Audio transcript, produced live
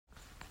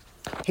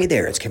Hey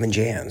there, it's Kevin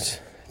Jans.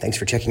 Thanks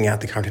for checking out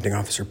the Contracting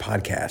Officer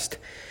Podcast.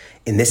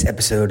 In this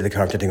episode of the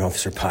Contracting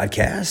Officer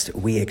Podcast,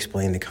 we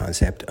explain the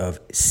concept of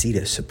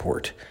SETA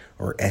support,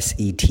 or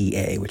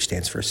SETA, which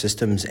stands for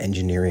Systems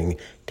Engineering,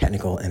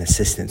 Technical, and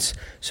Assistance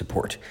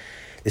Support.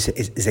 This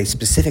is a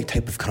specific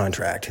type of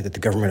contract that the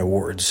government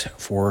awards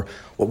for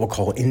what we'll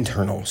call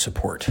internal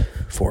support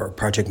for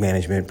project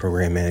management,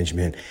 program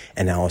management,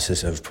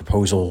 analysis of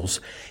proposals,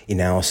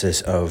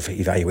 analysis of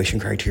evaluation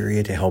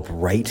criteria to help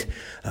write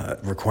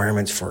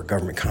requirements for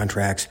government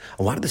contracts.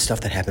 A lot of the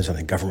stuff that happens on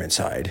the government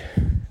side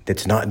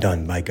that's not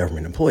done by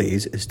government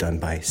employees is done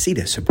by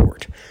SETA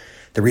support.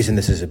 The reason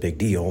this is a big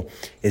deal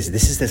is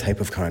this is the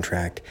type of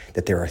contract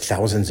that there are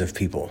thousands of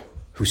people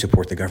who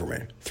support the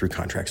government through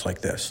contracts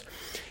like this.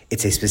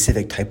 It's a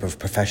specific type of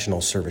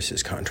professional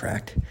services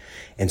contract.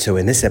 And so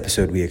in this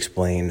episode, we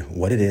explain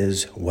what it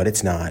is, what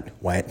it's not,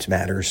 why it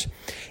matters,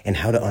 and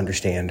how to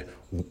understand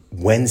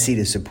when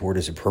SETA support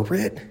is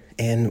appropriate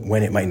and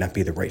when it might not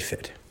be the right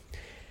fit.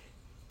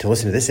 To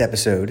listen to this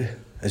episode,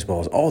 as well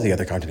as all the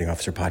other Contracting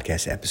Officer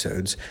Podcast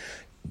episodes,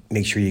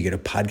 make sure you get a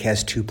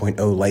Podcast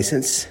 2.0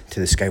 license to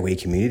the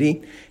Skyway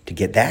community. To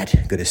get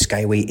that, go to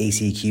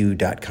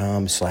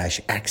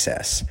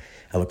skywayacq.com/access.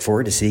 I look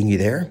forward to seeing you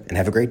there, and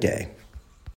have a great day.